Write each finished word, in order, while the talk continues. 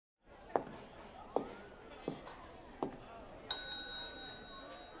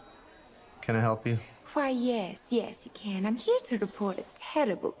Can I help you? Why, yes, you can. I'm here to report a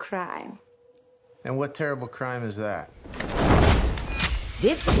terrible crime. And what terrible crime is that?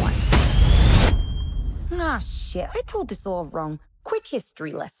 This one. Ah, shit. I told this all wrong. Quick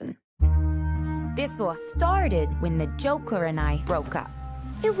history lesson. This all started when the Joker and I broke up.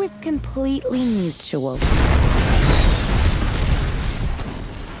 It was completely mutual.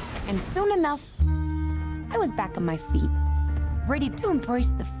 And soon enough, I was back on my feet, ready to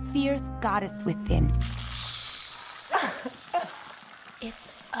embrace the fierce goddess within.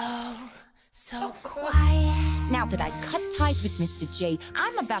 It's so quiet. Now that I cut ties with Mr. J,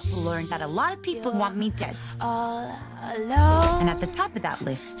 I'm about to learn that a lot of people want me dead. All alone. And at the top of that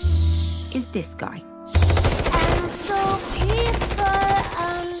list is this guy. And so peaceful.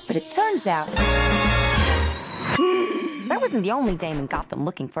 But it turns out that wasn't the only dame in Gotham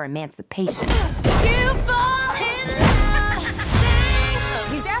looking for emancipation. You fall in love.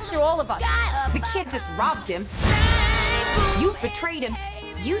 He's after all of us. We can't just robbed him. You betrayed him.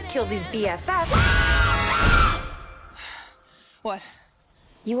 You killed his BFF. What?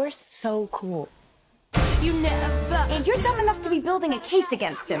 You are so cool. You never. And you're dumb enough to be building a case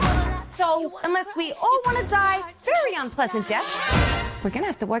against him. So, unless we all want to die very unpleasant deaths, we're gonna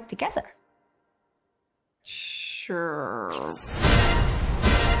have to work together. Sure.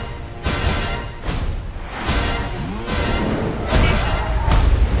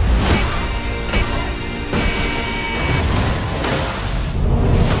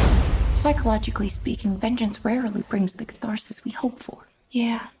 Psychologically speaking, vengeance rarely brings the catharsis we hope for.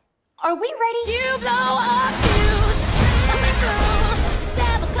 Yeah. Are we ready? You blow up fuse.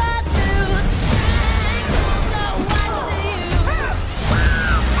 Devil cuts loose. So what's the use?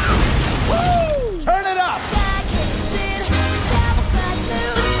 Woo! Turn it up! Devil cuts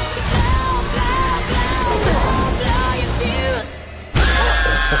loose. Blow your fuse.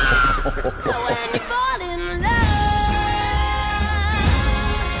 When you fall in love.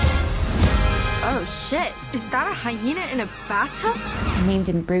 Oh shit, is that a hyena in a bathtub? I named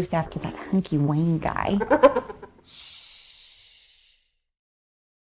him Bruce after that hunky Wayne guy.